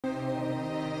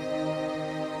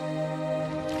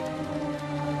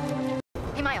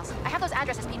Miles. I have those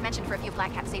addresses Pete mentioned for a few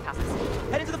Black Cat safe houses.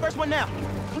 Head into the first one now.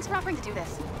 Thanks for offering to do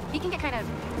this. He can get kind of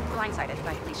blindsided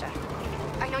by Alicia.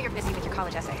 I know you're busy with your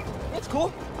college essay. It's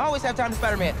cool. I always have time to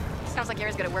Spider-Man. Sounds like you're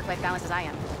as good at work-life balance as I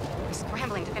am. I'm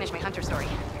scrambling to finish my Hunter story.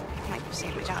 Might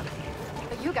save my job.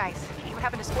 But you guys, what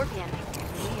happened to Scorpion?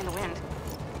 Me and the wind.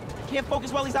 Can't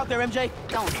focus while he's out there, MJ.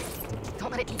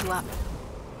 Don't let it eat you up.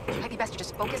 It might be best to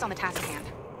just focus on the task at hand.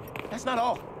 That's not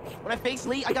all. When I faced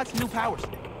Lee, I got some new powers.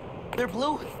 They're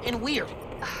blue and weird.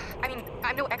 I mean,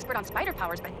 I'm no expert on spider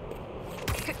powers, but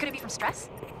could it be from stress?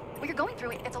 What you're going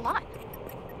through, it's a lot.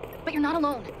 But you're not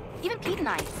alone. Even Pete and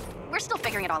I, we're still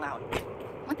figuring it all out.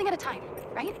 One thing at a time,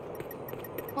 right?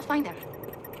 We'll find them.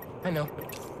 I know.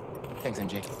 Thanks,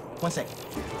 MJ. One sec.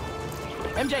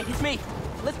 MJ, it's me.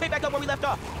 Let's pick back up where we left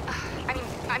off. I mean,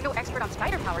 I'm no expert on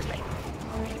spider powers, but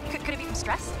could it be from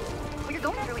stress? What you're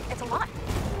going through, it's a lot.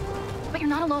 But you're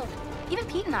not alone. Even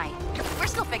Pete and I, we're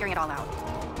still figuring it all out.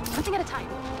 One thing at a time,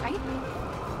 right?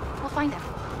 We'll find them.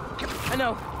 I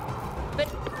know. But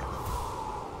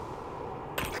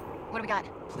what do we got?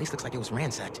 place looks like it was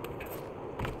ransacked.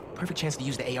 Perfect chance to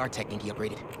use the AR technique he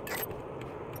upgraded.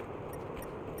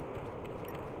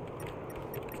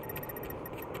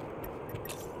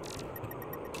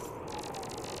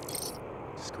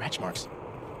 Scratch marks.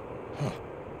 Huh.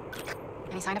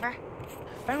 Any sign of her?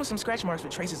 Found some scratch marks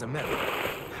with traces of metal.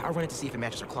 I'll run it to see if it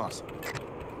matches her claws.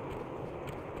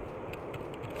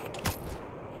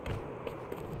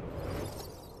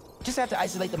 Just have to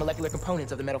isolate the molecular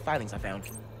components of the metal filings I found.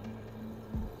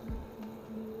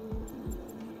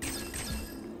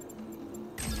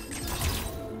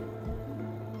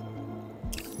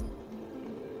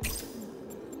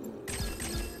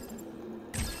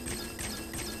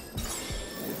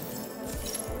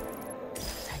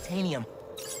 Titanium.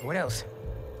 What else?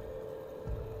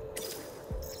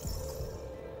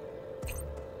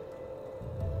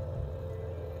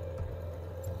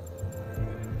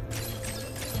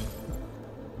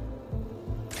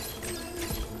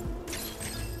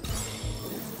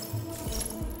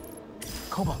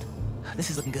 Cobalt. This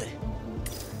is looking good.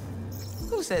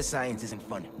 Who says science isn't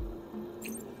fun?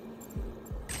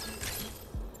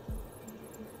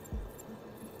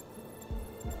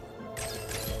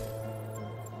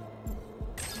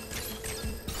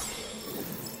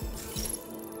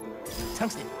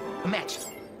 Tungsten. A match.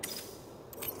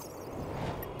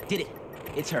 Did it.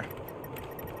 It's her.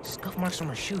 Scuff marks from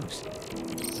her shoes.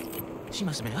 She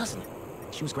must have been hustling.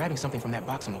 She was grabbing something from that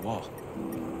box on the wall.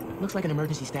 Looks like an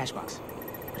emergency stash box,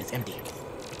 but it's empty.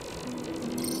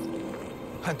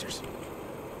 Hunters.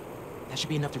 That should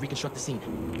be enough to reconstruct the scene.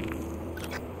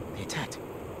 They attacked,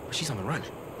 but she's on the run.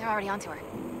 They're already onto her.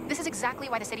 This is exactly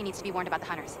why the city needs to be warned about the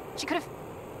hunters. She could have...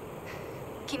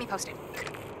 Keep me posted.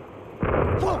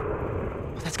 Whoa!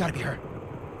 Well, that's gotta be her.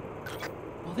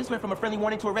 Well, this went from a friendly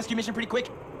warning to a rescue mission pretty quick.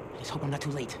 I just hope I'm not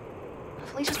too late.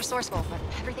 Felicia's resourceful, but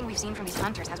everything we've seen from these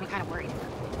hunters has me kind of worried.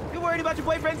 You're worried about your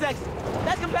boyfriend's ex.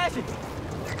 That's compassion.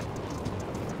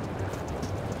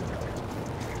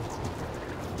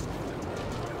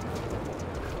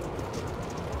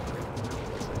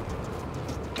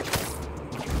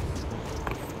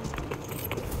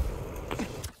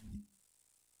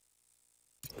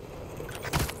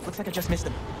 Looks like I just missed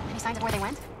them. Any signs of where they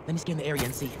went? Let me scan the area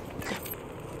and see.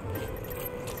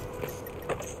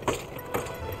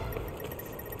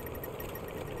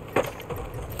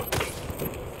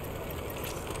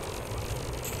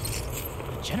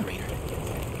 Generator?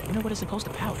 I wonder what it's supposed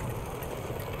to power.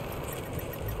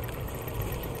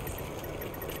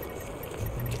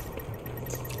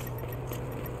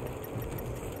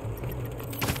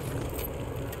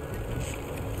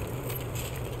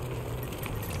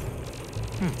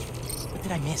 What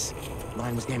did I miss?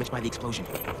 Line was damaged by the explosion.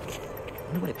 I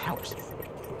wonder what it powers.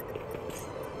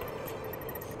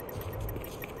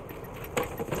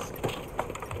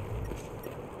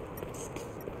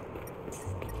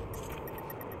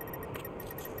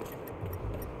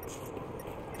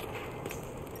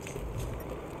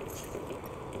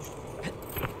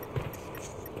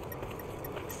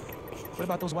 What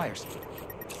about those wires?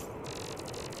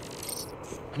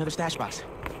 Another stash box.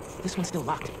 This one's still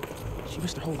locked. She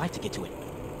risked her whole life to get to it.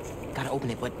 Gotta open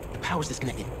it, but the power's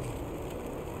disconnected.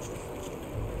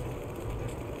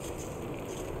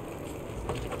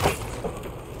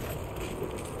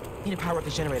 Need to power up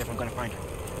the generator if I'm gonna find her.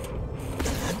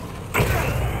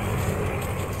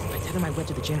 If I tether my web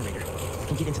to the generator, I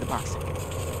can get into the box.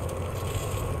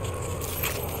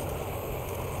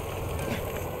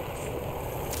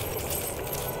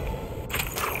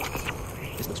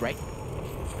 This looks right.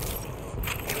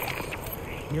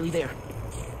 Nearly there.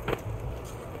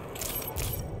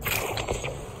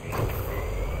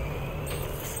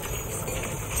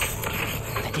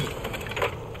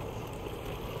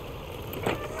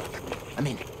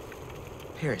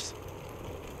 Paris.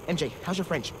 MJ, how's your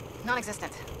French?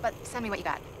 Non-existent, but send me what you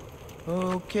got.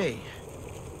 Okay.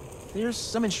 There's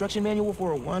some instruction manual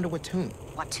for a Wanda Watoon.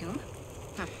 Watoon?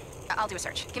 I'll do a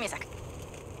search. Give me a sec.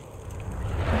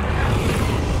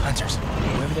 Hunters.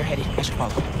 Wherever they're headed, I should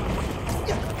follow.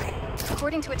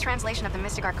 According to a translation of the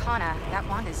Mystic Arcana, that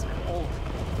wand is old.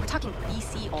 We're talking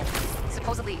BC old.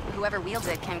 Supposedly, whoever wields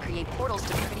it can create portals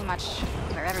to pretty much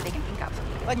wherever they can think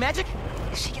of. Like magic?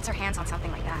 If she gets her hands on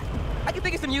something like that. I can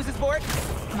think of some uses for it.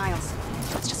 Miles,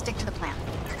 let's just stick to the plan.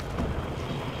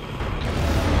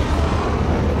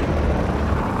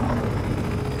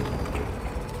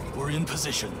 We're in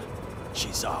position.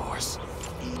 She's ours.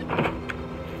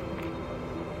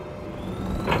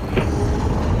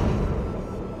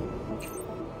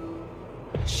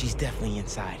 She's definitely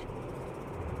inside.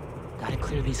 Gotta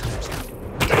clear these hunters out.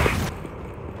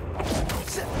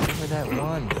 Whatever that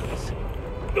wand does,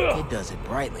 it does it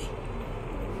brightly.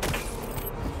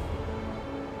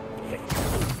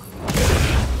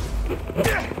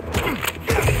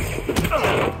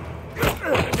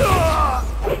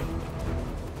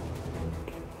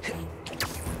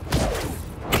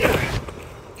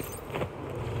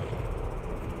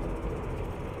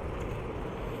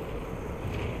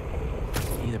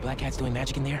 Either Black Cat's doing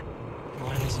magic in there, or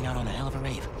I'm missing out on a hell of a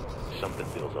rave. Something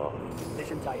feels off.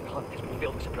 This entire hunt has been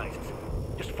filled with surprises.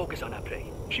 Just focus on our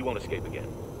prey. She won't escape again.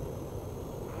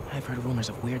 I've heard rumors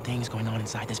of weird things going on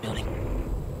inside this building.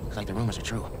 Looks like the rumors are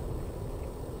true.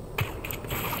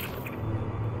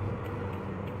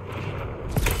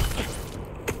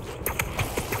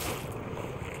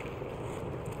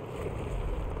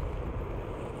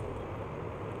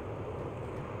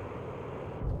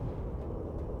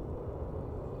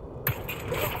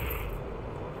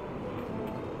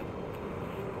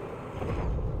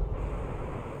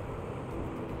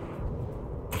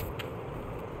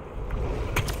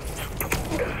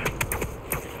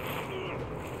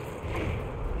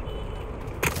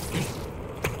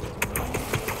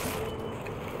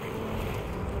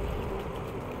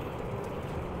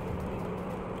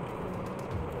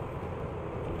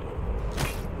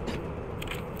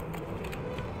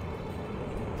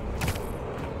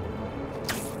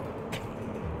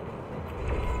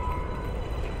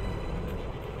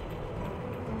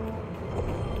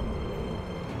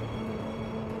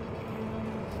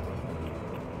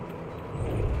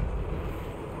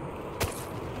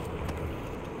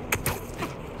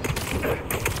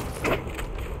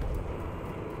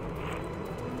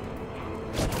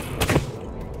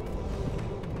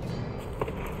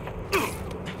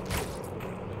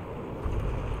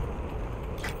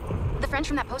 French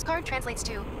from that postcard translates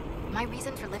to, my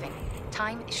reason for living.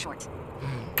 Time is short.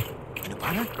 A new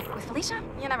partner? With Felicia,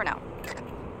 you never know.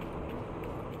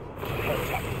 What's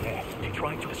happening there? They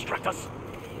trying to distract us?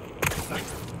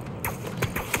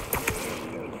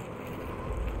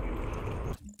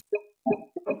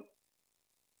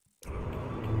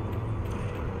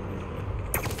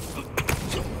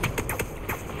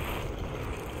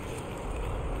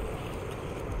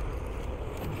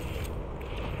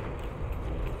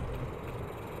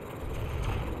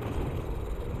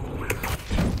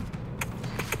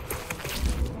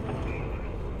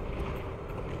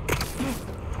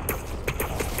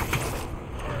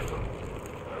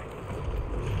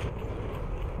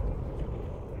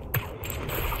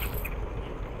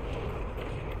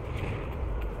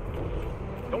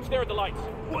 Don't stare at the lights.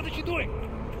 What is she doing?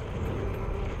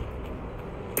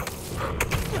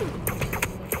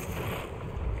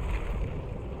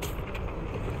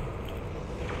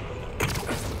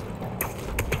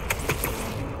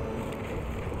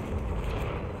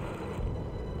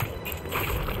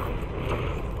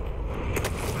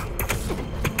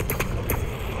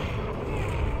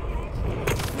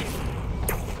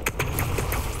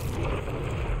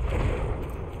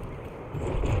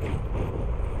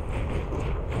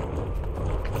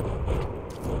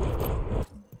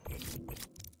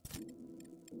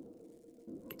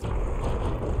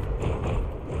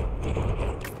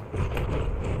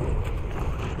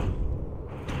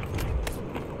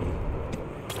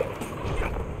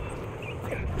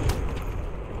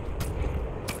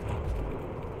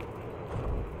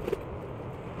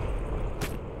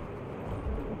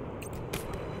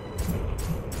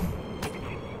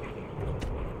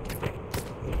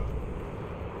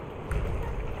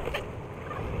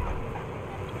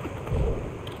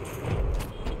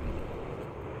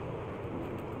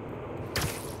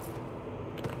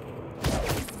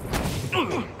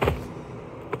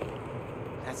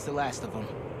 That's the last of them.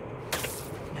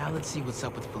 Now let's see what's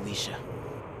up with Felicia.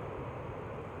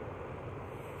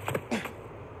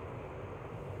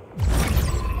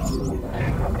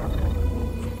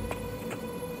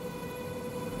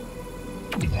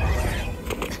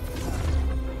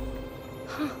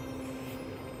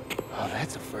 Oh,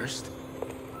 that's a first.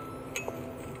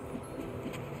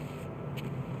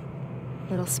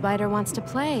 Little spider wants to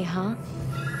play, huh?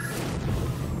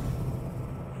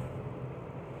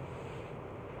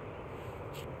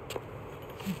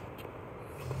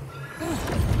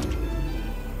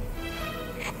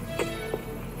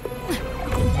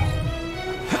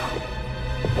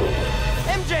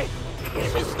 MJ!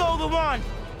 She stole the wand!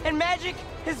 And magic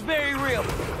is very real.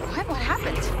 What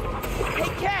happened? Hey,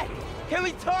 Cat! Can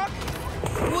we talk?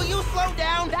 Will you slow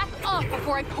down? Back off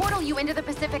before I portal you into the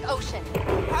Pacific Ocean.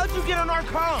 How'd you get on our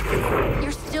comm?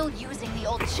 You're still using the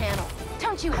old channel.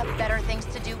 Don't you have better things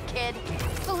to do, kid?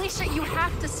 Felicia, you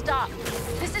have to stop.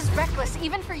 This is reckless,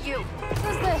 even for you.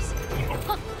 Who's this?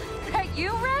 That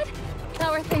you, Red?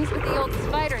 How are things with the old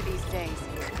spider these days?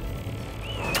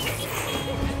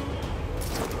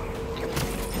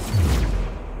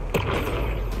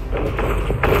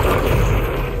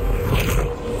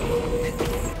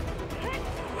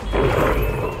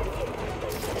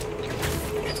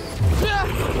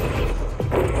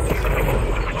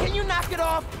 Can you knock it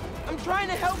off? I'm trying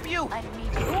to help you. I don't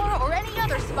need your or any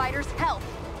other spider's help.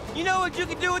 You know what you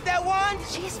can do with that wand?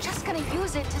 She's just gonna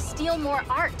use it to steal more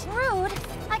art. Rude.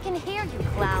 I can hear you,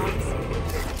 clowns.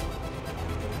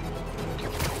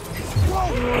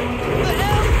 Whoa! The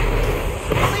hell?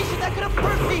 Alicia, that could have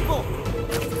hurt people!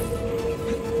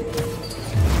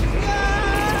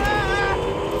 Ah!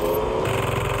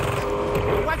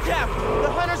 Watch out! The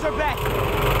hunters are back!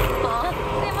 Huh?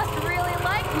 They must really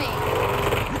like me.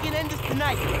 We can end this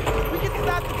tonight. We can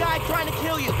stop the guy trying to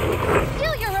kill you.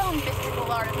 Steal your own mystical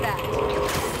artifact.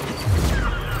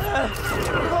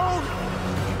 Cold!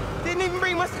 Didn't even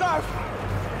bring my scarf!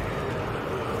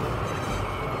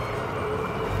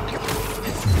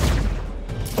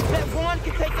 That wand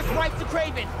can take us right to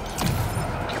Kraven!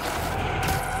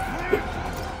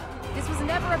 This was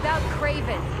never about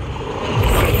Kraven.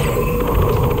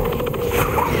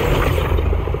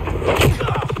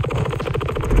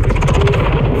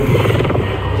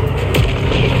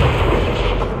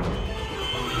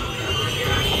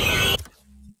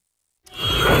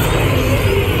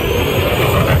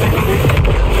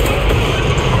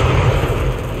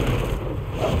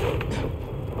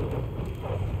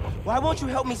 Why won't you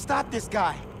help me stop this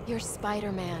guy? You're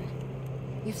Spider-Man.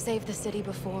 You've saved the city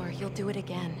before. You'll do it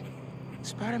again.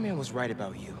 Spider-Man was right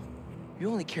about you. You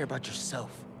only care about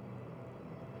yourself.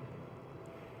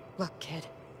 Look, kid.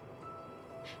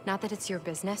 Not that it's your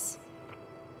business.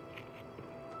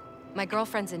 My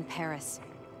girlfriend's in Paris.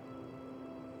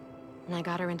 And I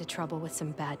got her into trouble with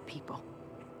some bad people.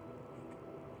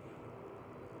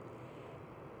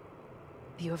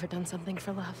 Have you ever done something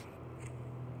for love?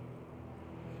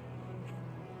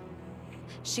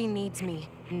 She needs me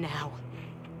now.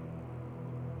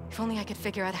 If only I could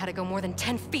figure out how to go more than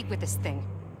 10 feet with this thing.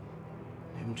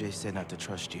 MJ said not to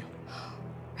trust you.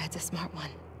 Red's a smart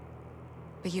one.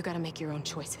 But you gotta make your own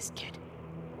choices, kid.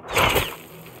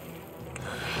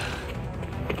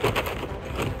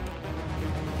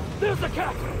 There's the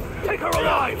cat! Take her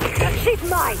alive! She's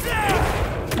mine!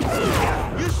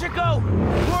 You should go!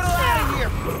 Portal out of here!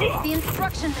 The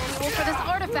instruction manual for this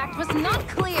artifact was not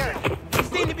clear. You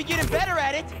seem to be getting better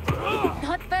at it.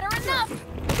 Not better enough.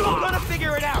 We're gonna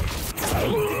figure it out.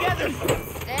 Together!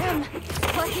 Damn.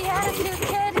 Lucky attitude,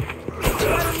 kid.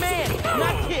 Spider-Man,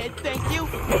 not kid, thank you.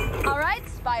 All right,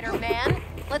 Spider-Man.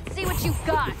 Let's see what you've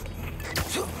got.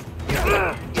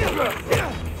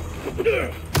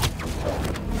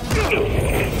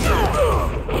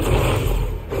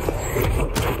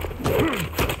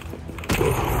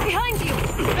 Behind you!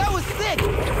 That was sick!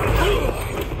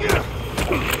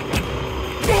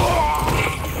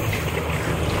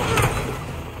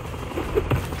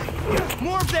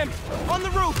 More of them! On the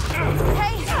roof!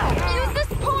 Hey, use this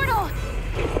portal!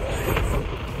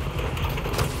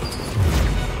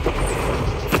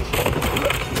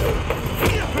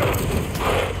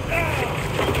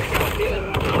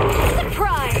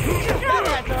 Surprise! That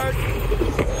had to hurt!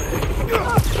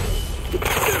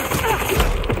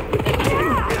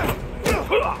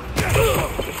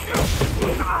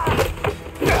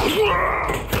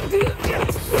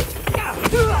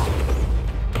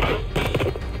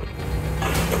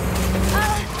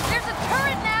 There's a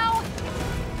turret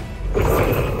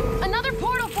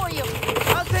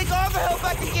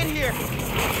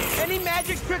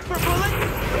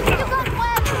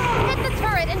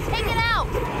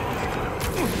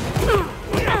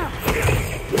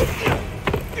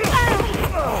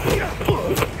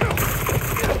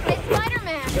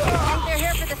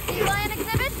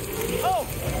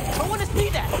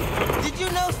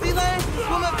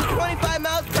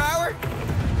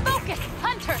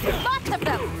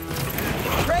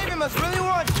must really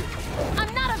want you.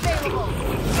 I'm not available.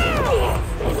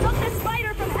 Stop the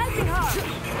spider from helping her!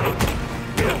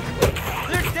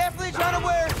 They're definitely trying to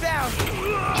wear us down.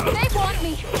 If they want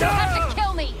me, they'll have to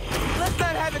kill me. Let's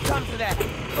not have it come to that,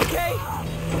 okay?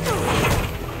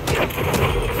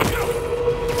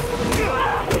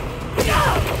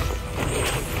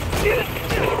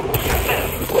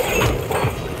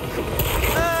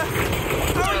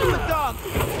 How are you a dog?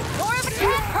 More of a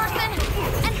cat person,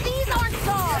 and these aren't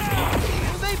dogs.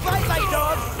 They bite like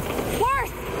dogs.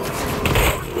 Worse.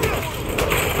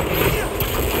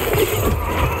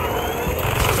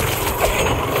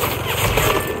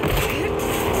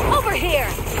 Over here!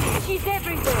 She's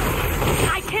everywhere!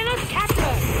 I cannot catch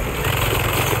her!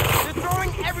 They're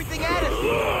throwing everything at us.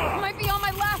 Might be on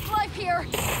my last life here.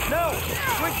 No,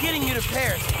 we're getting you to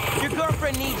Paris. Your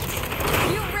girlfriend needs you.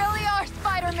 You really are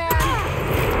Spider-Man.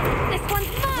 This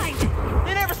one's mine!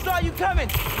 They never saw you coming.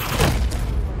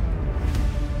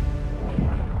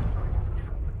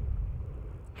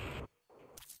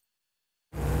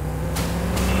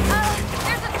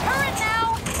 There's a turret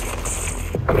now.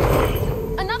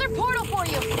 Another portal for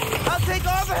you. I'll take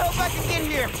all the help I can get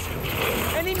here.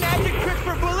 Any magic trick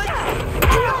for bullets?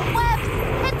 Webs,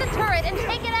 hit the turret and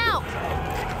take it out.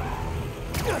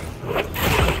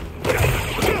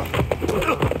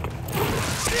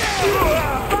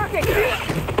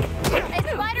 Hey,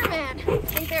 Spider-Man.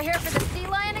 Think they're here for the sea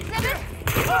lion exhibit?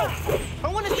 Oh, I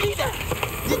want to see that.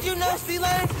 Did you know sea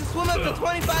lions can swim up to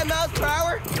 25 miles per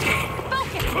hour?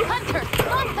 Focus, Hunter,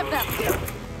 lots of them.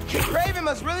 Craven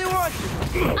must really want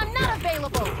you. I'm not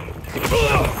available.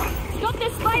 Stop the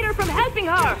spider from helping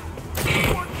her!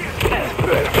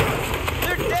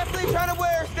 They're definitely trying to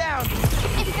wear us down.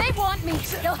 If they want me,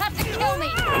 they'll have to kill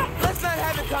me. Let's not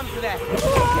have it come to that,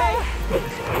 okay?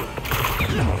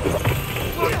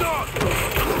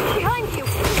 Behind you!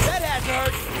 That had to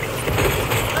hurt.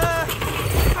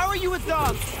 How are you with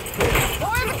dogs?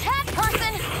 More of a cat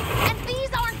person, and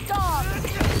these aren't dogs.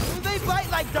 They bite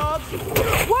like dogs.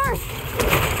 Worse!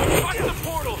 Watch the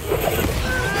portal!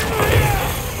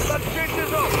 Let's change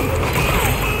this up!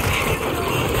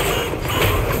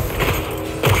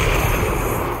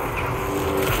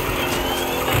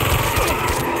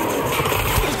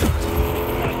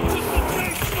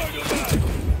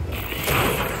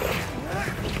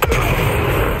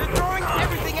 You're throwing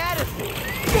everything at us.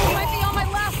 Might be on my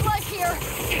last life here.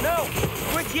 No,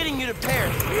 we're getting you to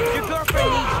Paris. Your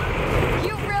girlfriend needs you.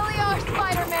 You really are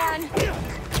Spider-Man.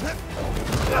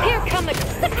 Here come the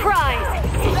surprise!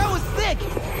 That was sick.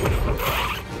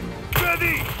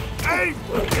 Ready! Aim!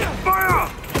 Fire!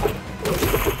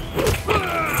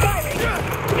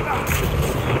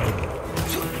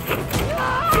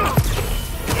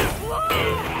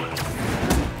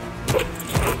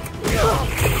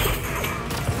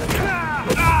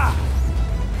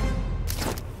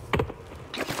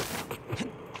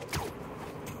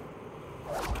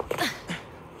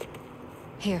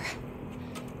 Here.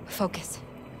 Focus.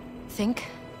 Think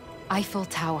Eiffel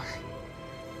Tower.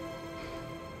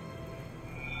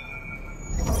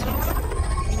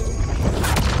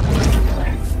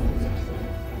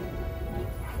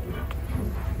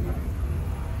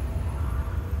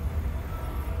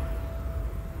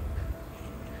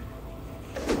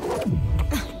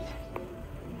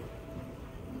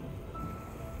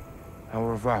 Au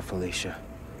revoir, Felicia.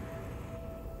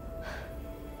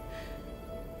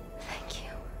 Thank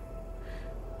you.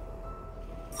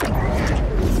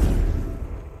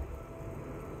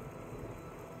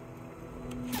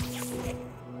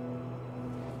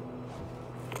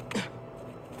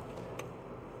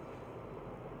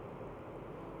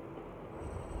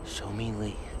 Show me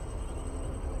Lee.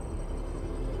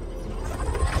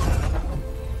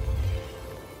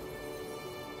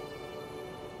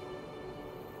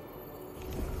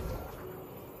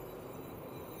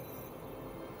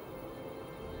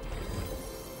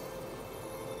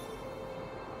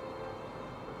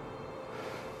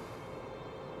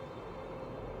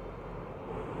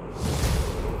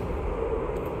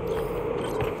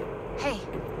 Hey,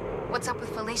 what's up with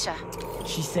Felicia?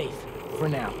 She's safe, for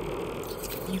now.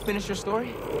 You finished your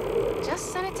story?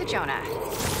 Just sent it to Jonah.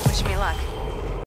 Wish me luck.